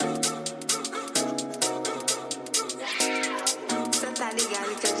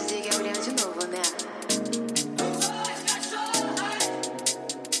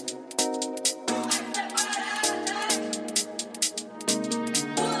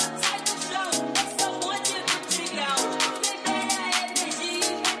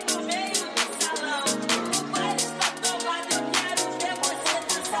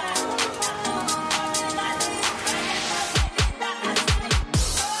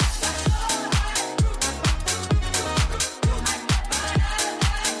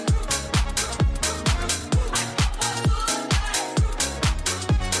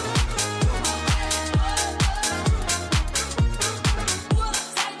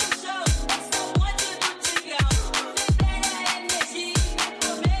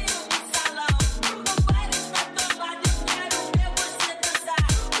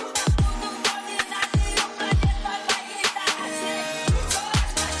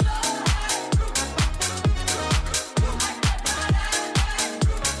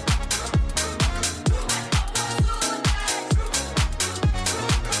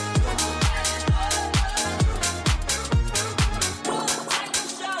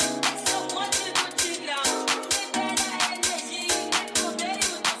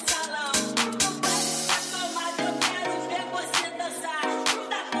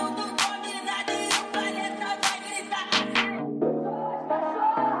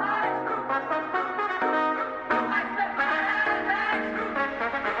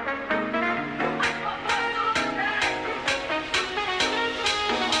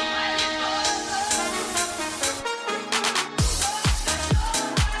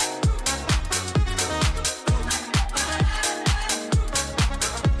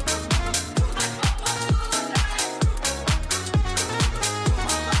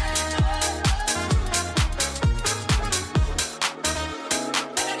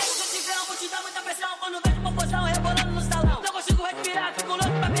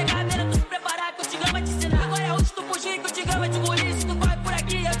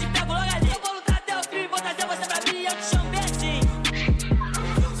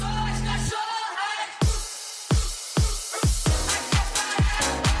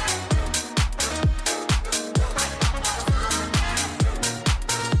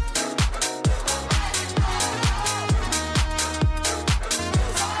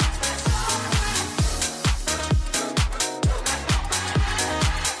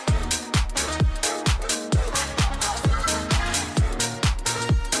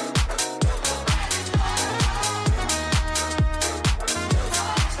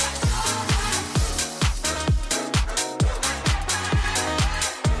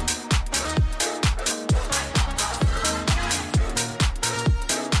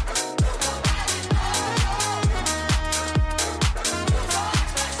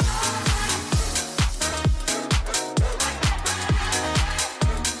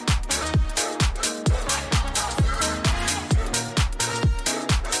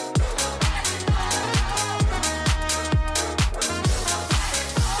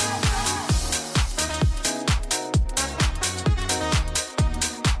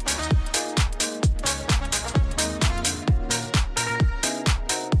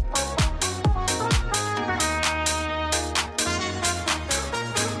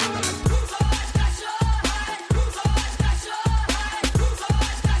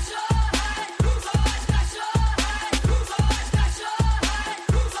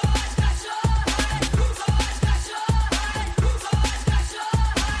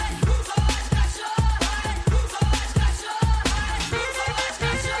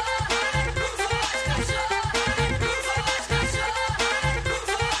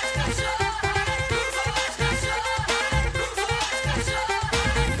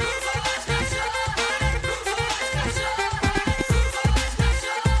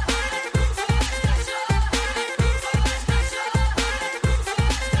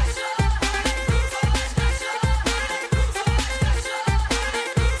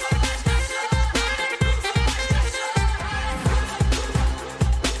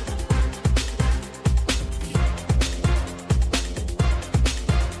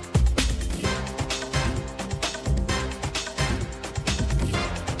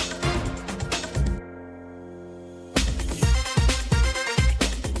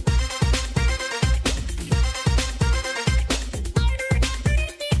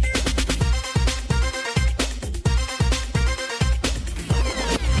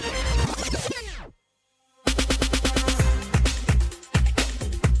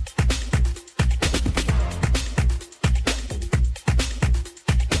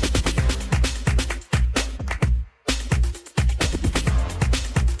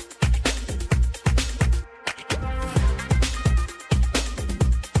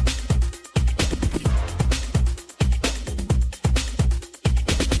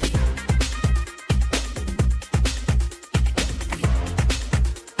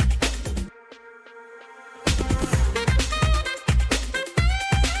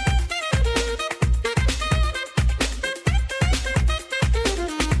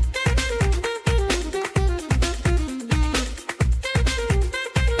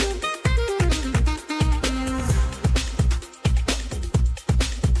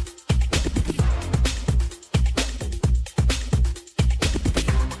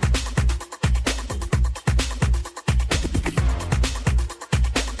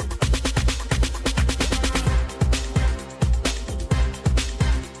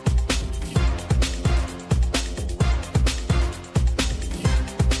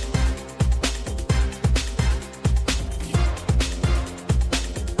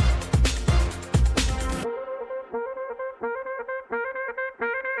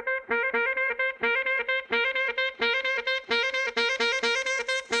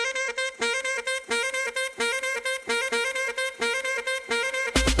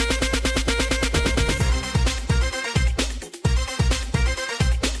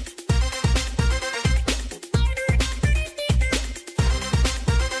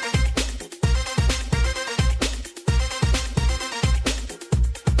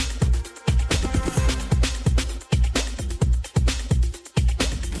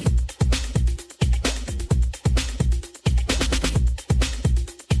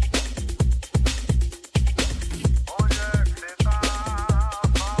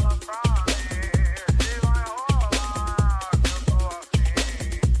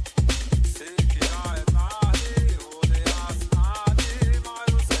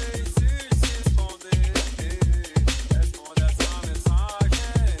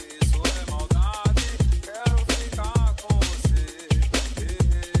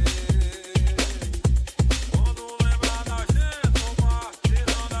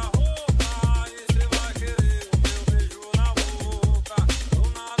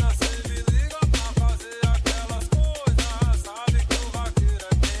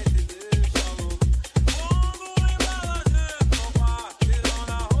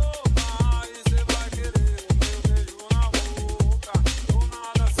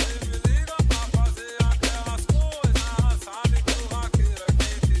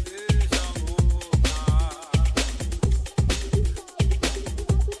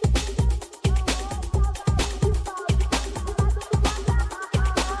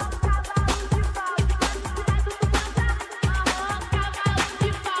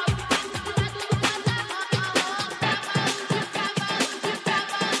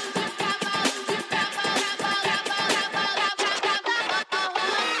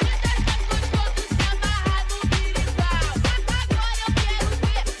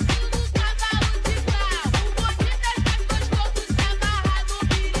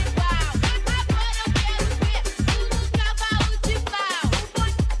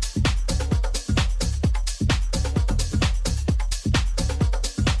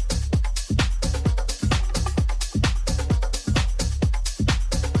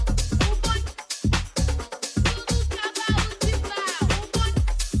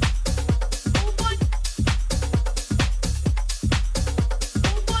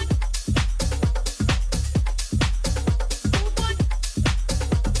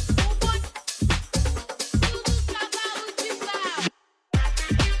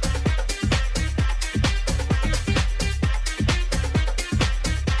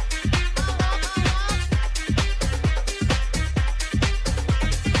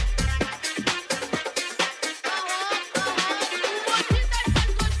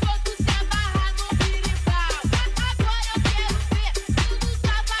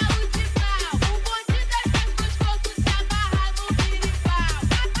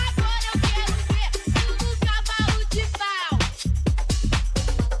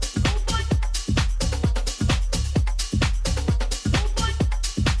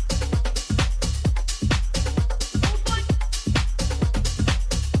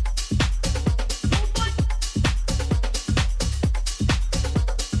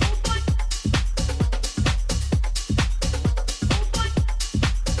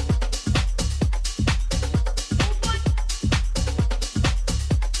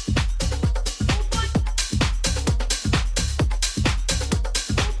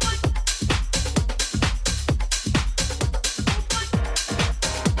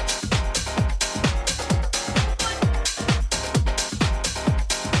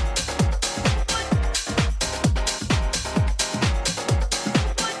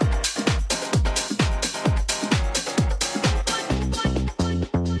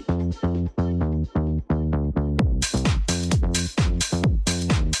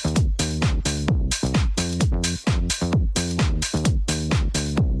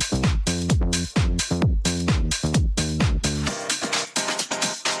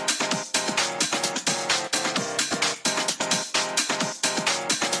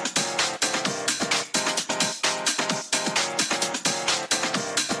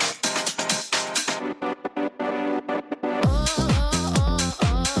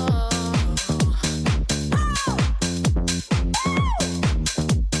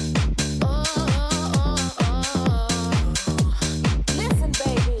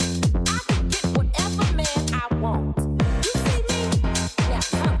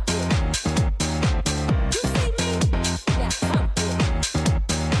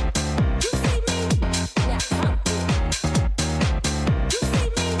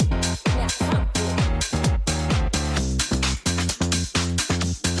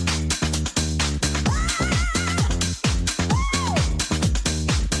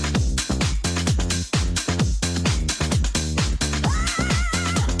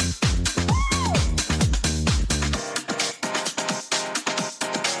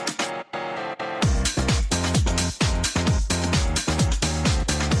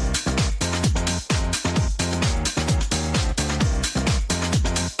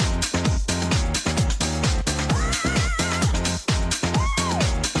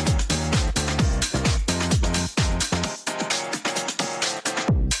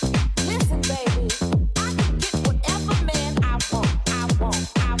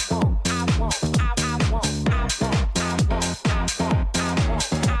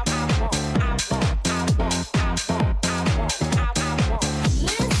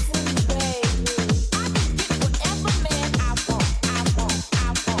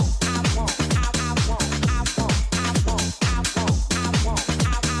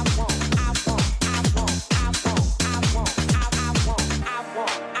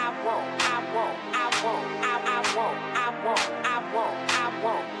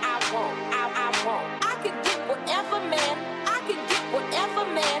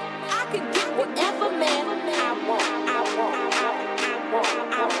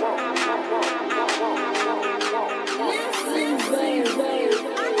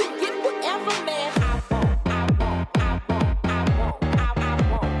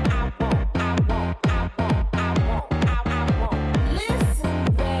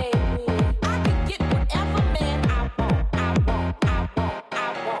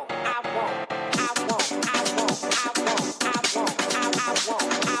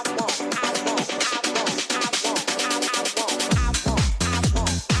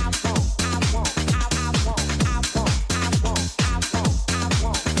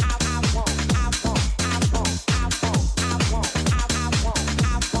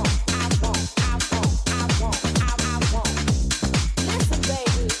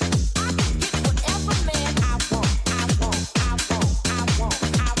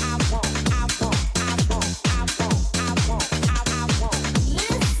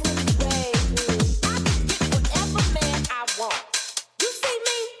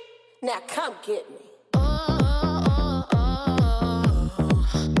come get me.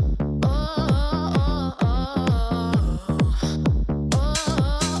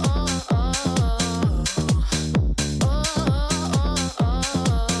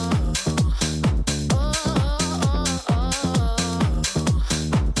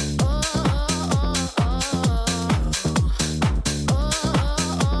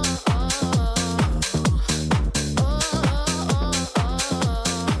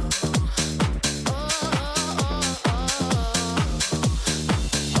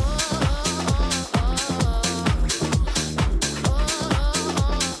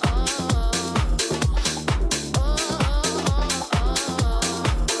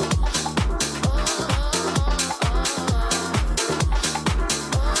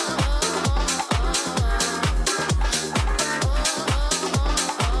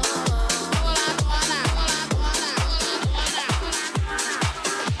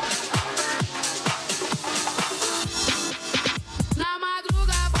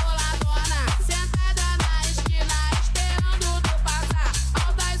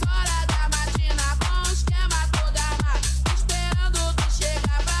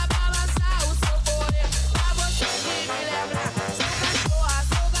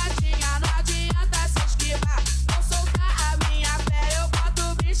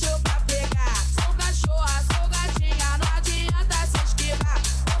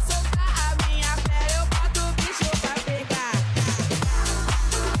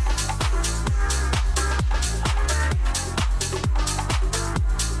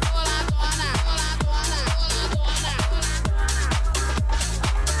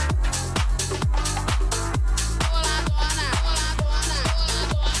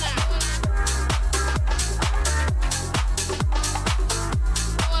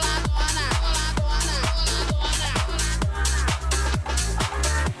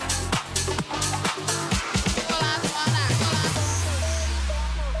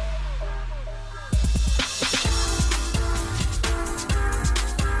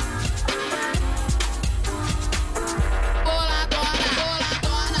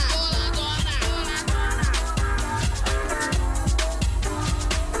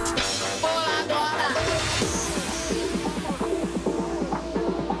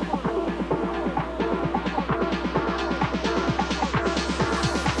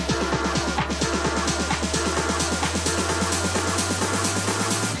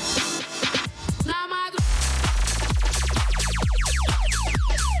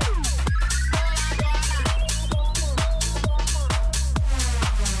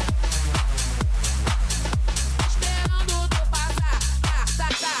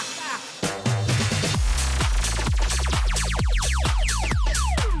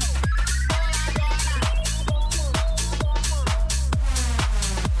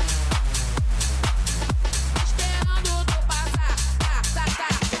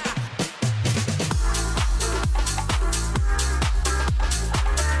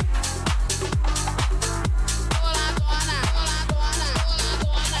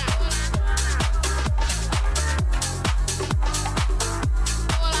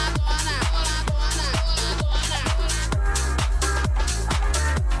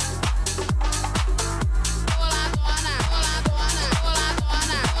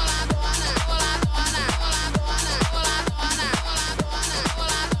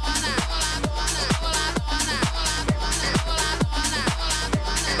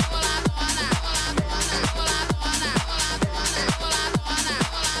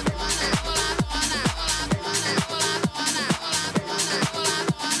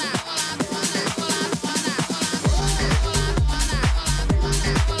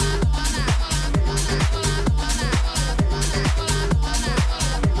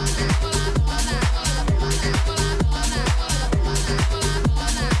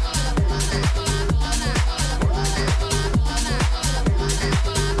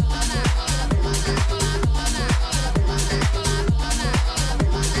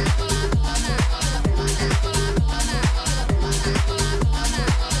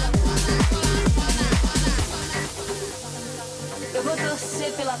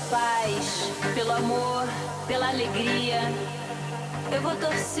 Eu vou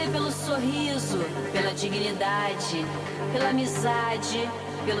torcer pelo sorriso, pela dignidade, pela amizade,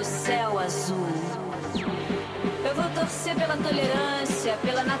 pelo céu azul. Eu vou torcer pela tolerância,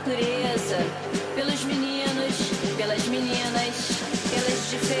 pela natureza, pelos meninos, pelas meninas, pelas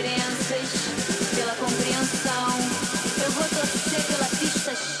diferenças, pela compreensão. Eu vou torcer pela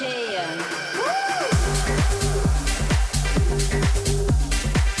pista cheia.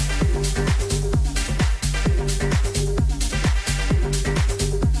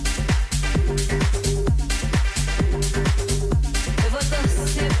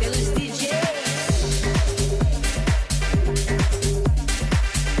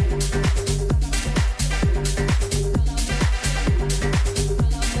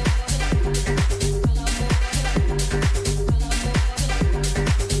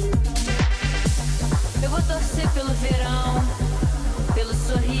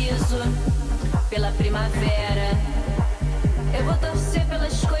 primavera. Eu vou torcer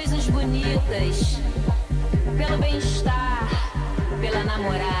pelas coisas bonitas, pelo bem-estar, pela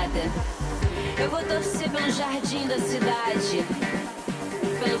namorada. Eu vou torcer pelo jardim da cidade,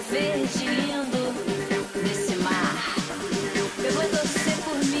 pelo verde lindo desse mar. Eu vou torcer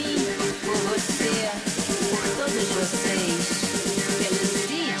por mim, por você, por todos vocês, pelos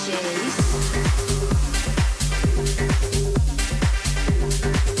DJs.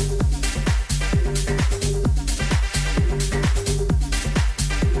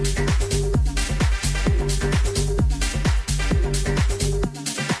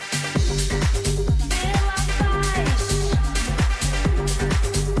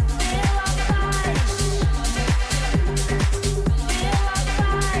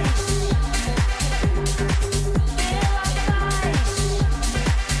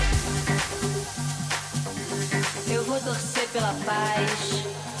 Pela paz,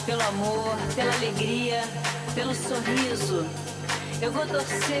 pelo amor, pela alegria, pelo sorriso. Eu vou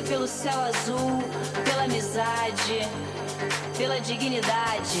torcer pelo céu azul, pela amizade, pela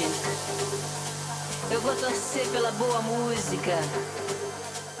dignidade. Eu vou torcer pela boa música,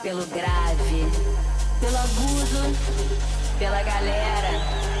 pelo grave, pelo agudo, pela galera.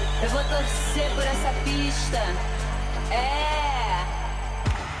 Eu vou torcer por essa pista.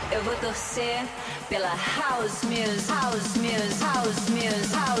 Eu vou torcer pela house music, house music, house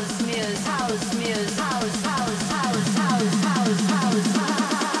music, house music, house music, house, house, house, house, house, house,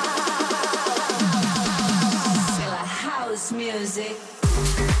 pela house music.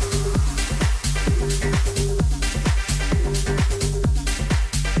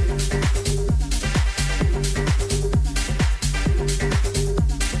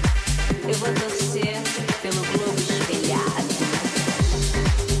 Eu vou torcer pelo globo espelhado.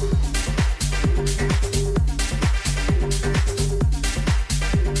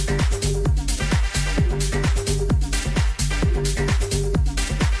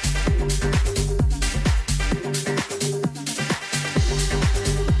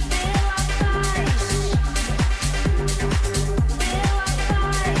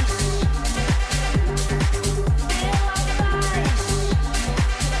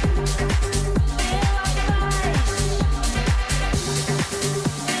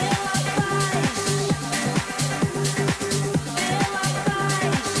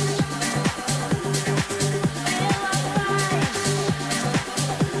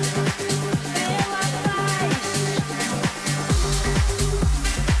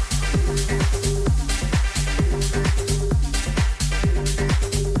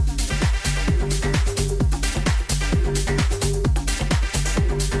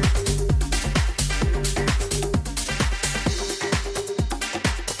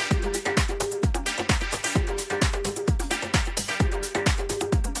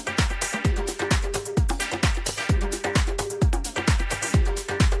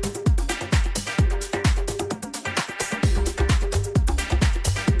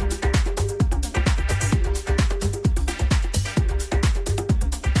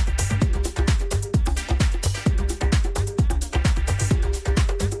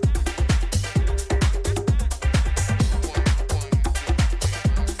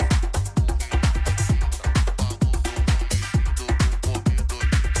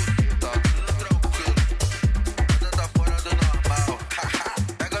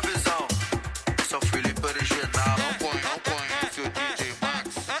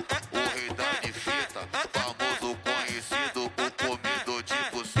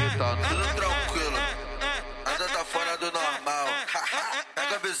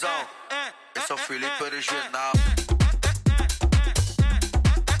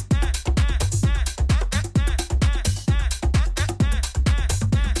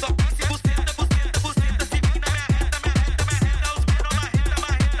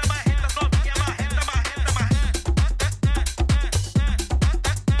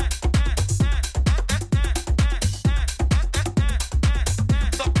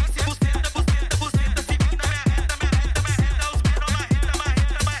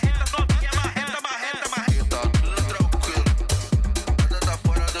 Tá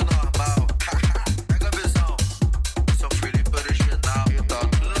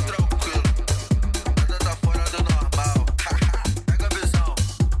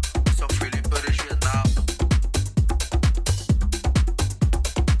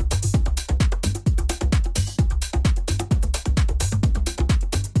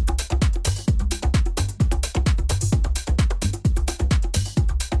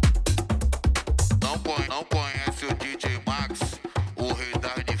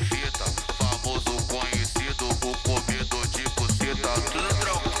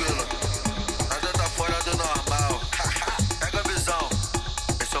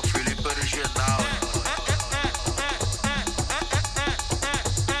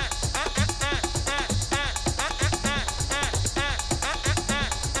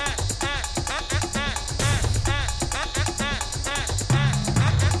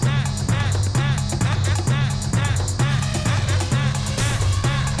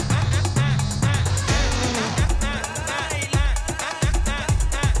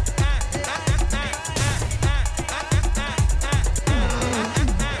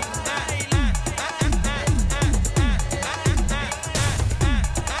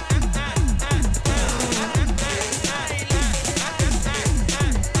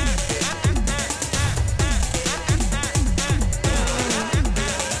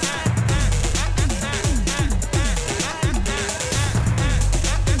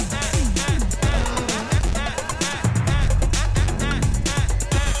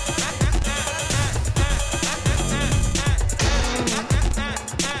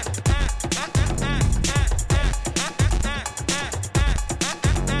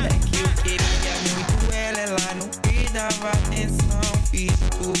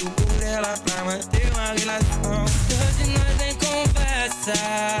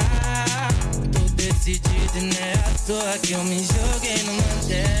toa que eu me joguei no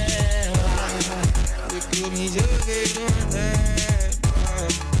Mandela. Foi que eu me joguei no Mandela.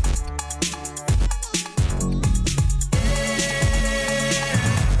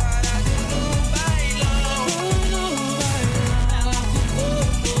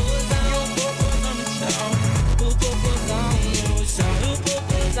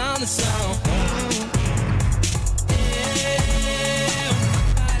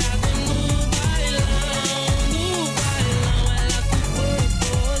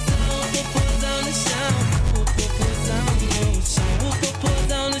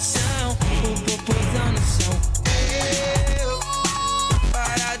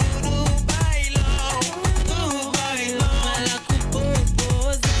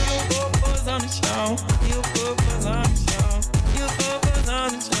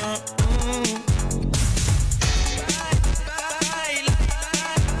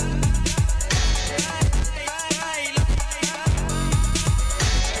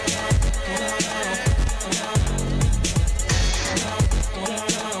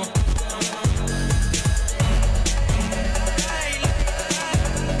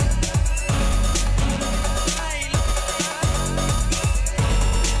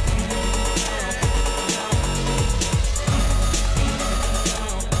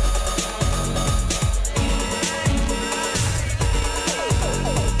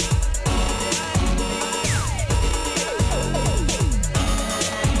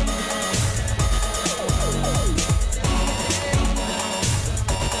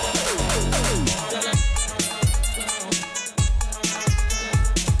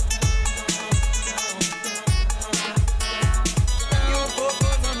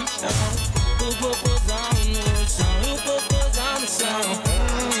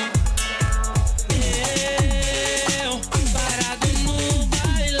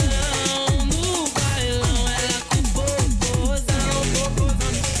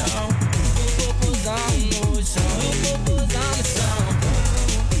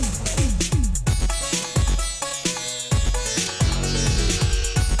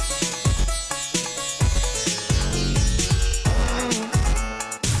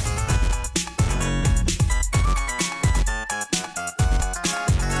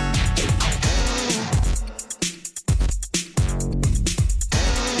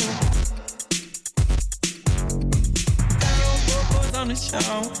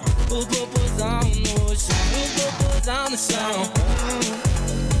 O popozão no chão, o popozão no chão.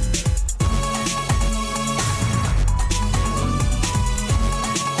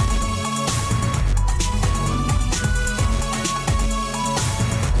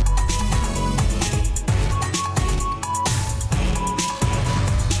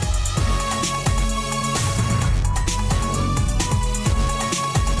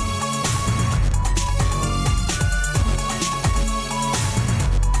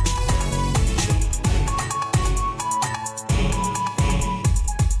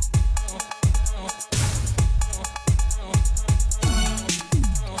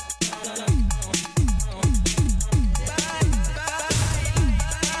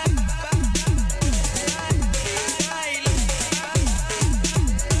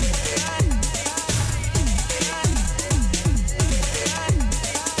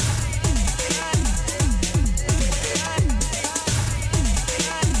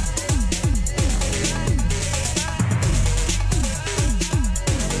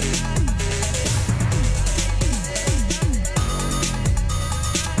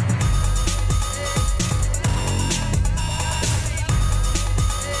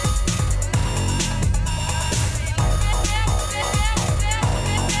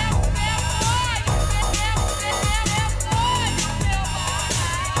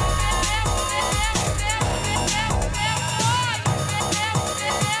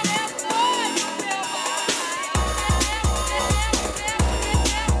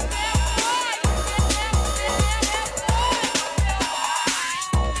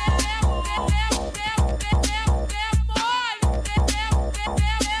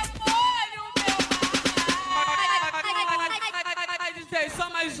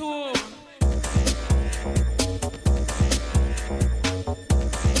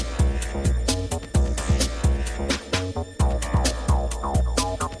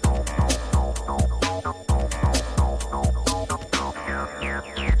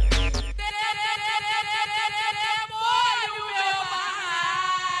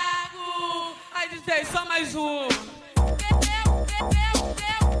 Só mais um.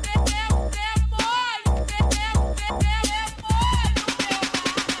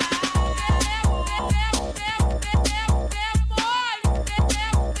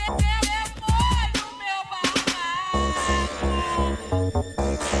 Vai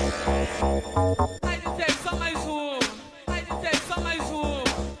DJ, só mais um. Vai DJ, só mais um.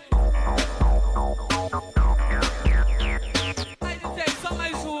 Vai DJ, só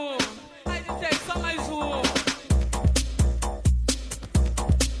mais um. Vai DJ, só mais um.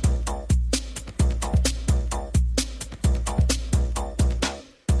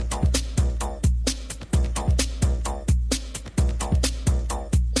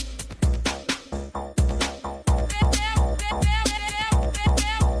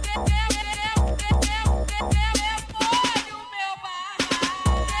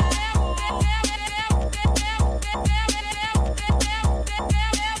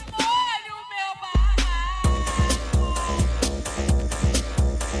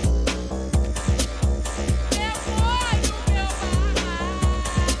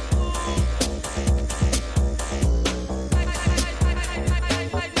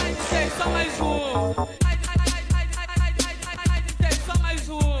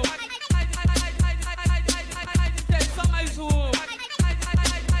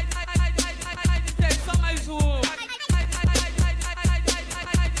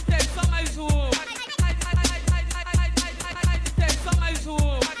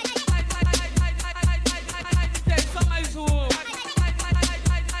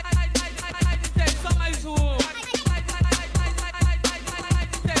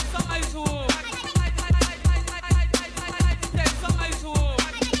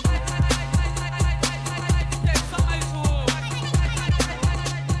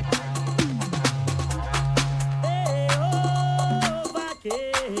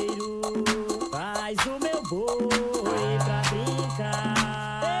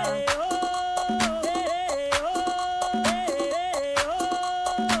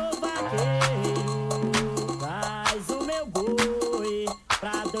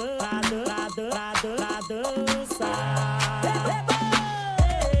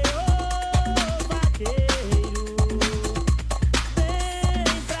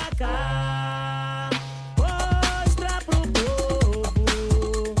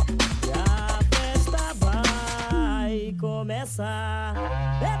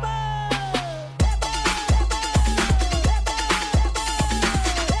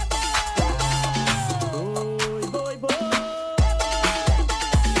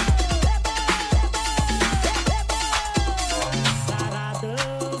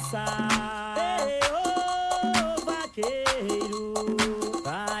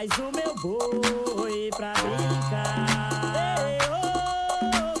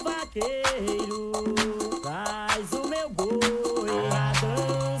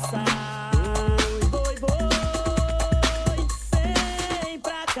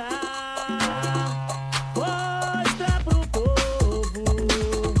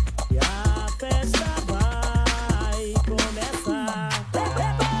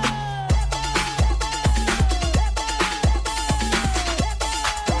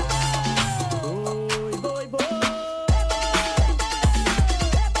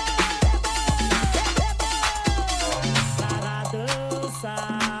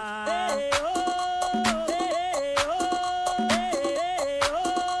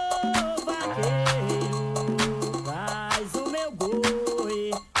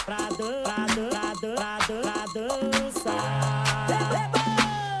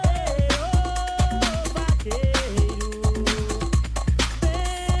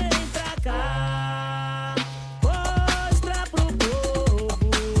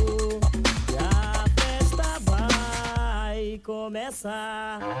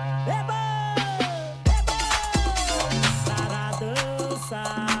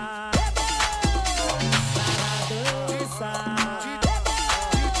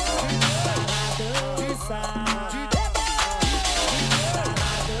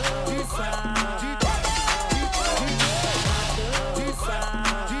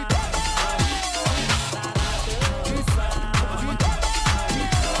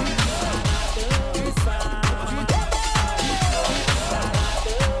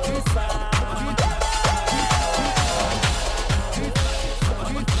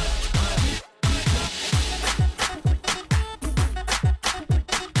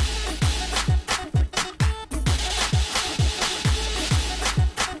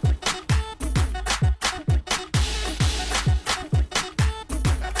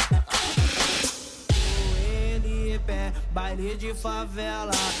 baile de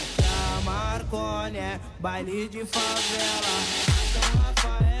favela. Que a Marconi é baile de favela. São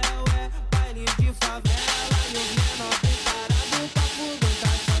Rafael é baile de favela. E os menor preparado pra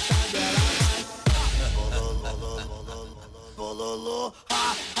fuduncar essa tabela. Bololô,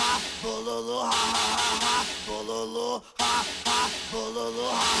 ha, ha, bololô, ha, ha, ha, bololô, ha, ha, bololô.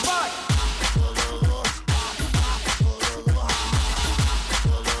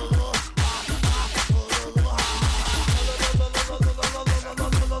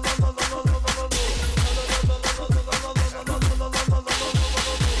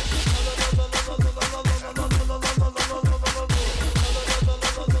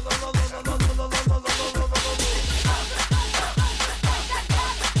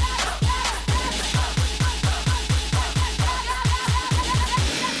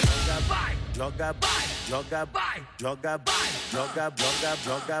 joga, joga, joga, joga,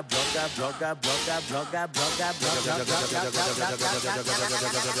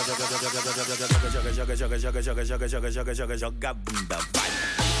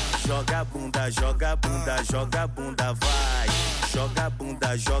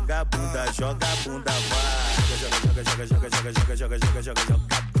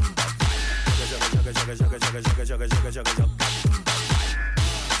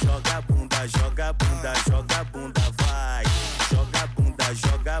 joga bunda, vai. Joga bunda,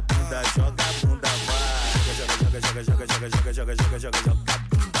 joga bunda, joga bunda, vai. Joga bunda, joga bunda, joga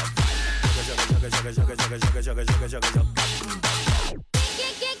bunda, vai. Joga bunda, vai.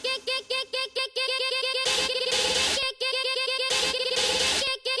 Joga bunda,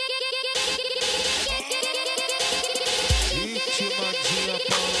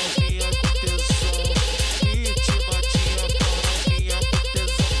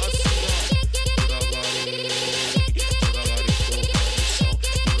 joga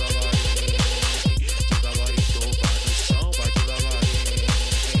bunda, joga bunda,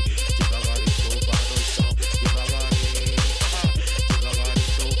 vai. Joga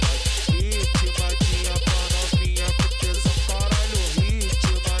bunda,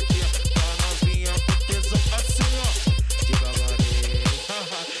 joga bunda, joga bunda, vai.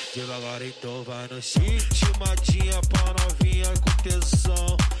 Então vai no ritmadinha pra novinha com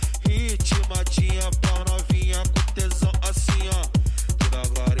tesão. Ritmadinha pra novinha com tesão. Assim ó,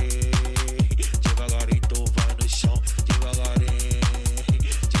 devagarinho, devagarinho, então vai no chão. Devagarinho,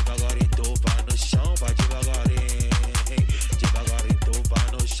 devagarinho, então vai no chão. Vai devagarinho, devagarinho, então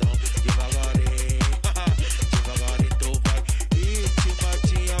vai no chão. Devagarinho, devagarinho, então vai.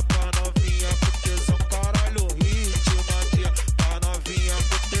 Ritmadinha pra novinha com tesão. Caralho,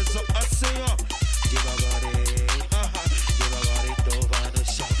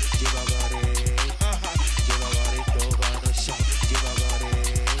 ritmadinha pra novinha com tesão. Assim ó, devagarinho,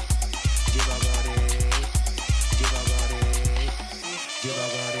 devagarinho, então vai no chão. Devagarinho,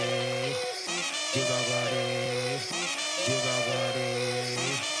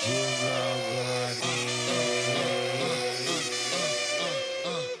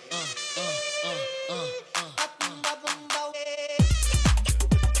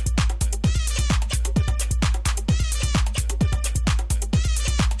 então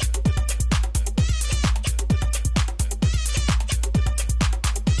vai no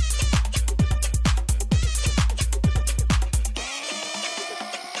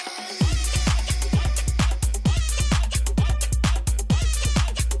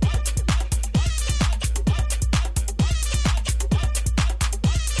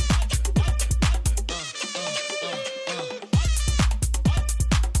chão.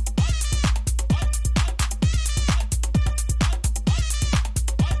 Devagarinho,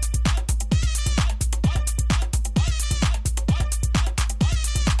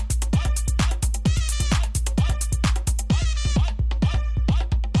 devagarinho, devagarinho,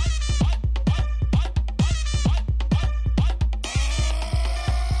 devagarinho,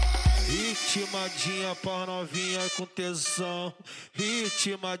 devagarinho, devagarinho, ritmadinha pra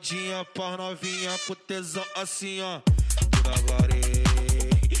novinha com tesão. Ritmadinha pra novinha com tesão. Assim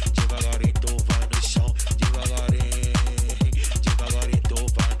ó, devagarinho, devagarinho, então vai no chão. Devagarinho, devagarinho, então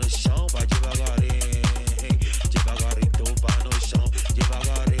vai no chão. Vai devagarinho, devagarinho, então vai no chão.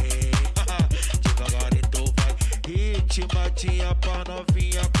 Devagarinho, devagarinho, então vai. Ritmadinha pra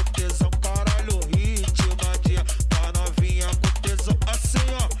novinha com tesão. Caralho, ritmadinha pra novinha com tesão. Assim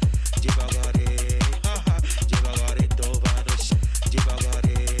ó, devagarinho, devagarinho, então vai no chão.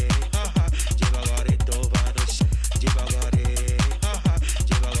 Devagarinho, devagarinho, então vai no chão. Devagarinho, devagarinho, então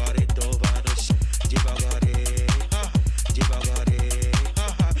vai no chão. Devagarinho, devagarinho, devagarinho, então vai no chão. Devagarinho, devagarinho, então vai no chão. Devagarinho,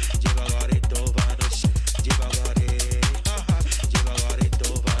 devagarinho, então vai no chão. Devagarinho, devagarinho, então vai no chão. Devagarinho, devagarinho, então vai no chão. Devagarinho, devagarinho,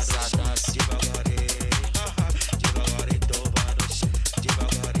 então vai no chão. Devagarinho,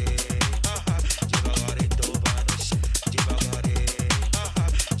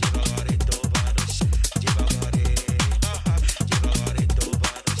 devagarinho, então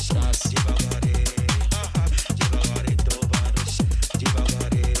vai no chão.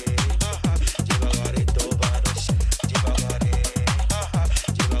 Devagarinho, devagarinho, então vai no chão. Devagarinho,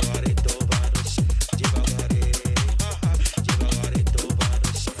 devagarinho, então vai no chão. Devagarinho, devagarinho, então vai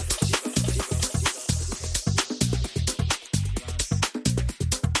no chão.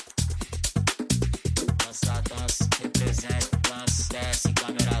 Dança, dança, representa, dança, desce em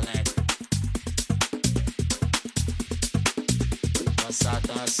câmera lenta. Dança,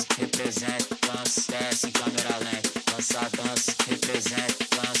 dança, representa, dança, desce em câmera lenta. Dança, dança, representa,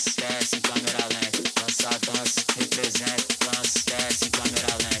 dança, desce em câmera lenta. Dança, dança, representa, dança, desce em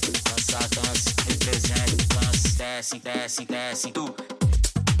câmera lenta. Dança, dança, desce, desce, tu.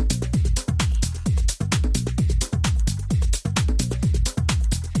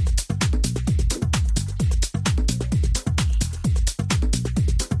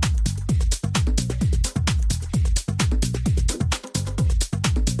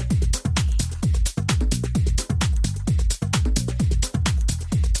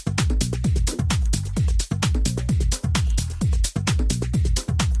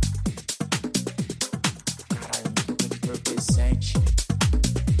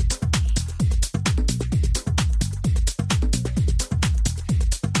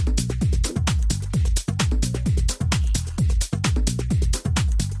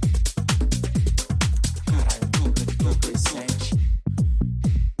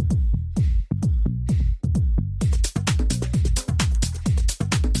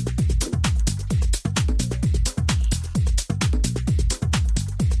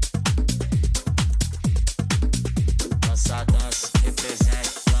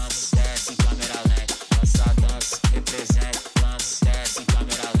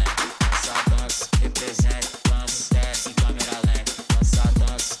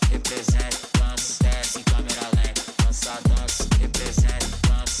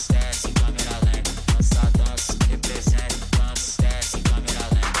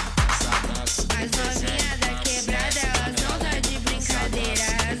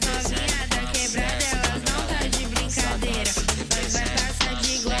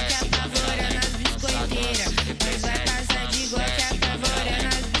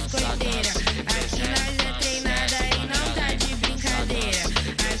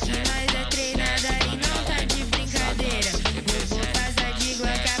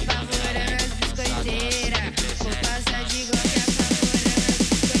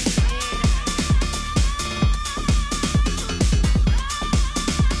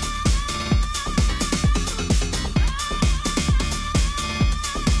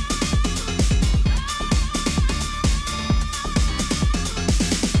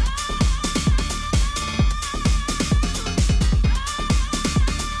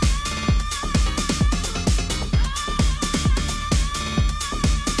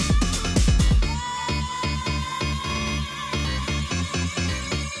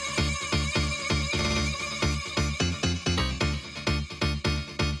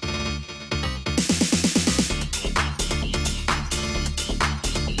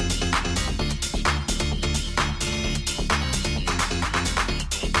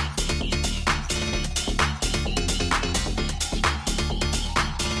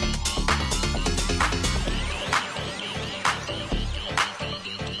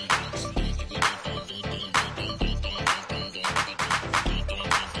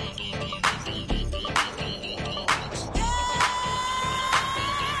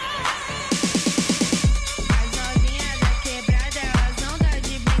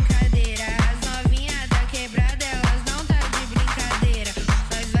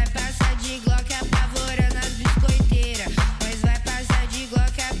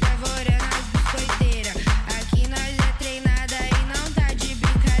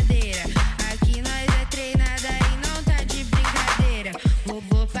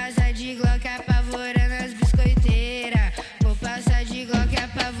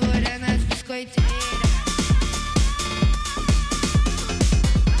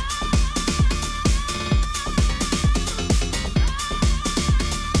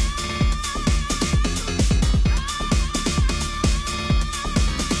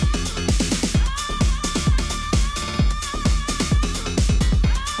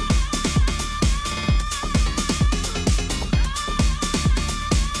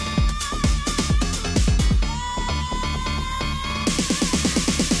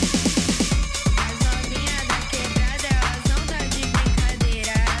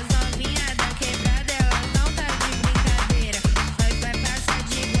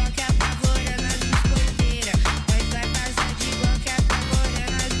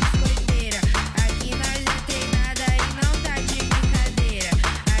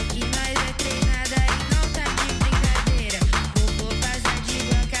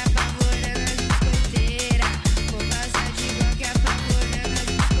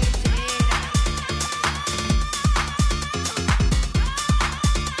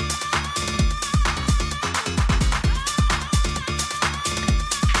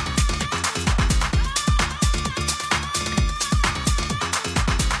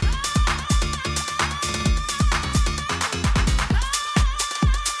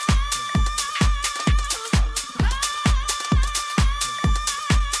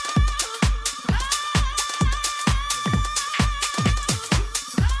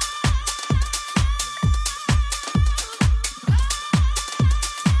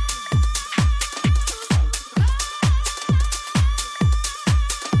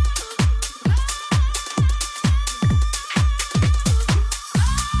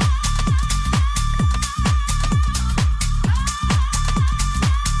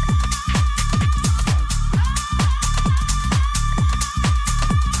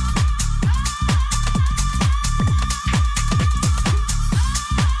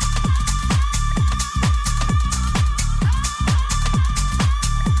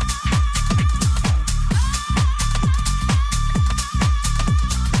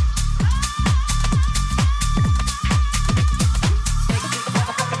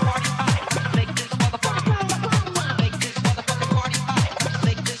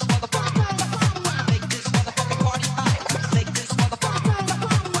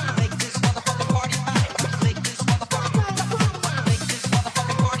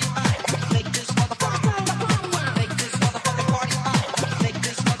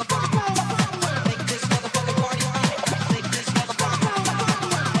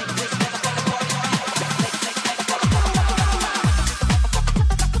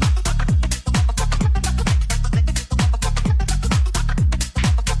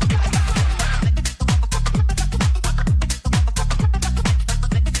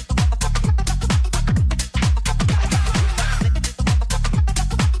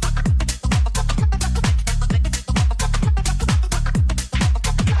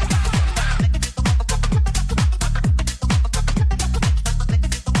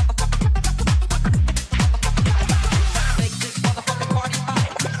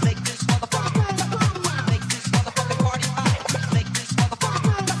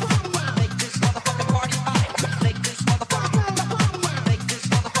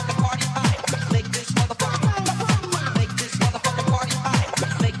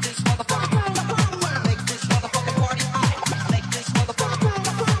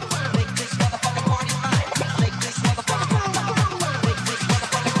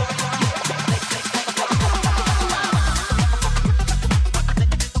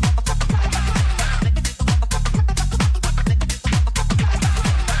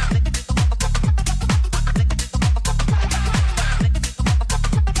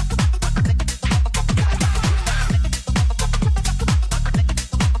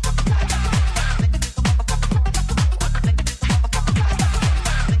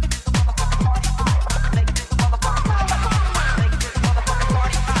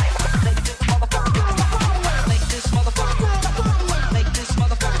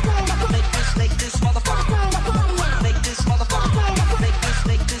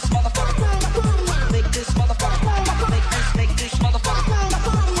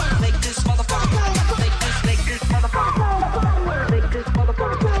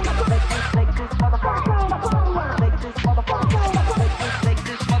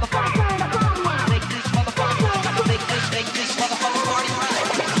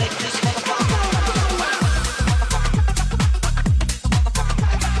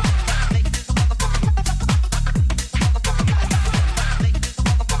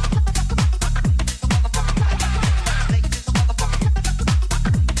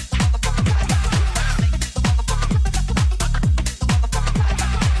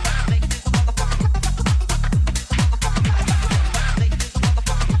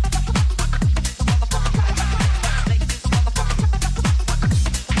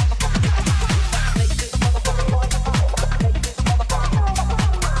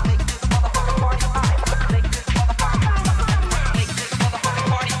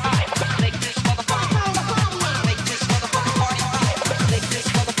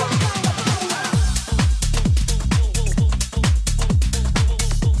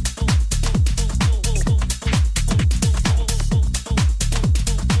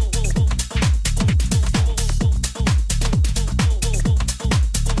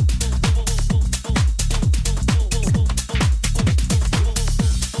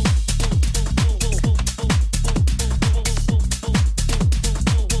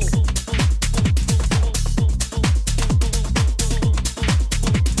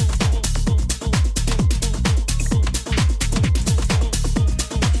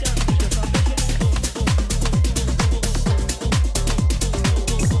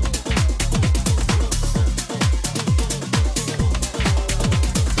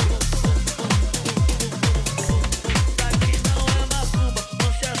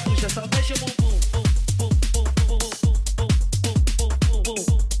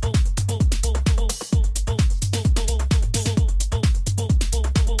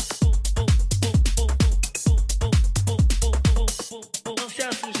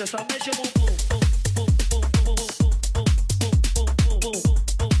 suja, só mexe o bumbum.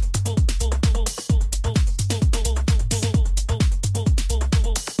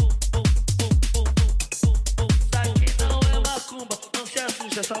 Isso aqui não é macumba, não se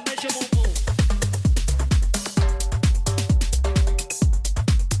assusta, só mexe o bumbum.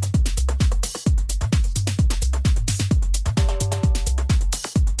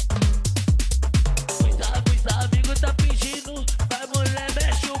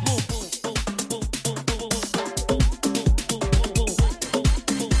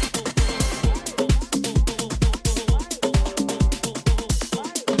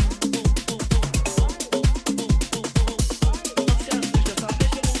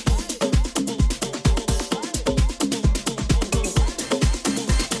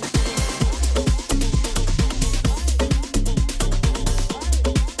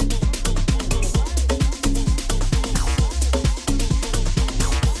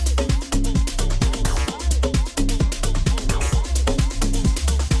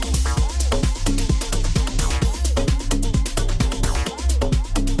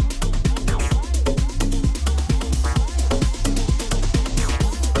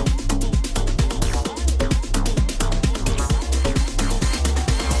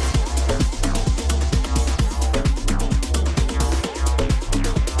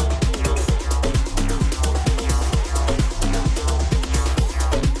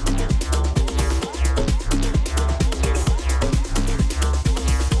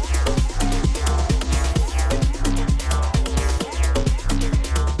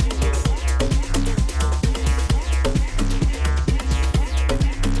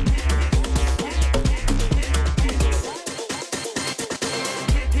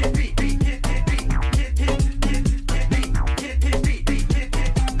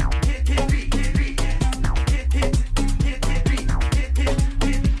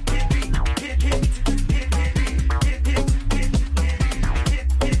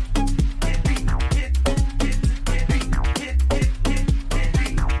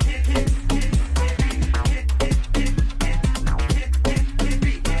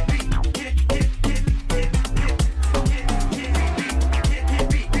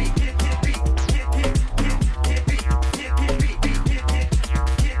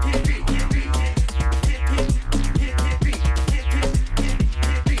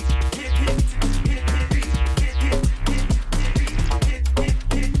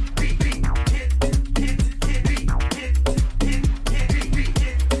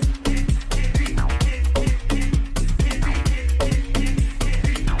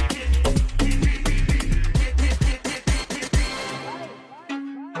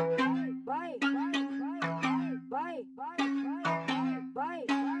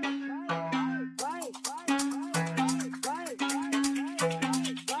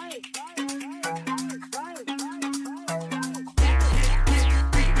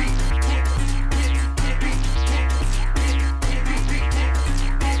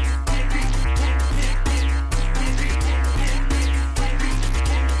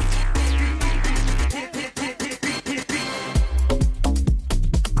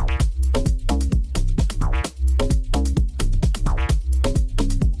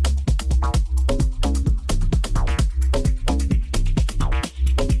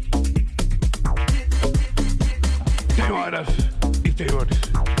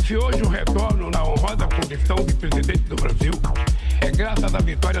 Se hoje o retorno na honrosa condição de presidente do Brasil é graças à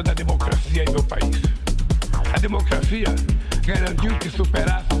vitória da democracia em meu país. A democracia garantiu que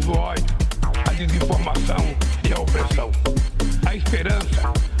superássemos o ódio, a desinformação e a opressão. A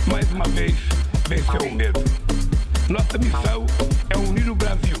esperança, mais uma vez, venceu o medo. Nossa missão é unir o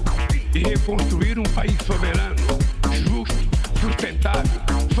Brasil e reconstruir um país soberano, justo, sustentável,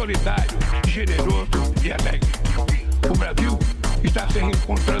 solidário, generoso e alegre. O Brasil está se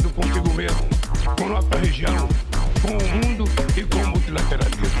reencontrando consigo mesmo, com nossa região, com o mundo e com o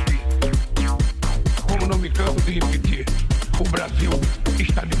multilateralismo. Como não me canso de repetir, o Brasil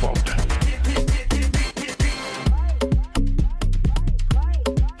está de volta.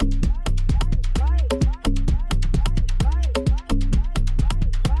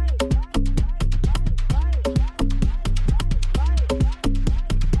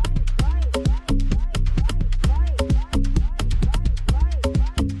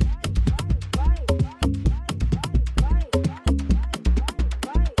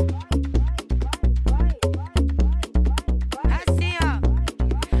 Assim, ó.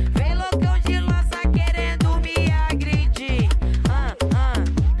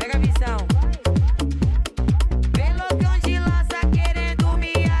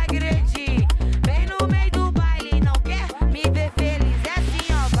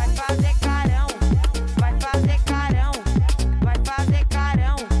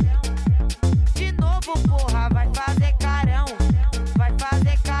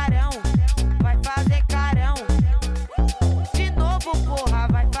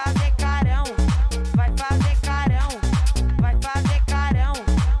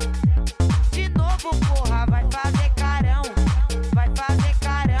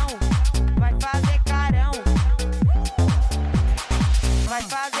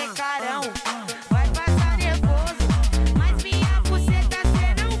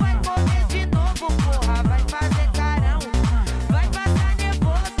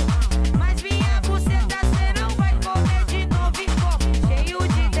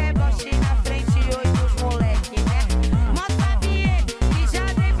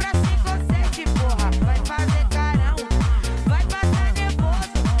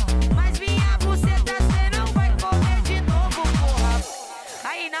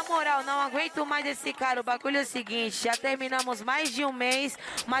 Ei, na moral, não aguento mais esse cara. O bagulho é o seguinte, já terminamos mais de um mês,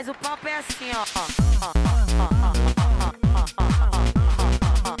 mas o papo é assim, ó.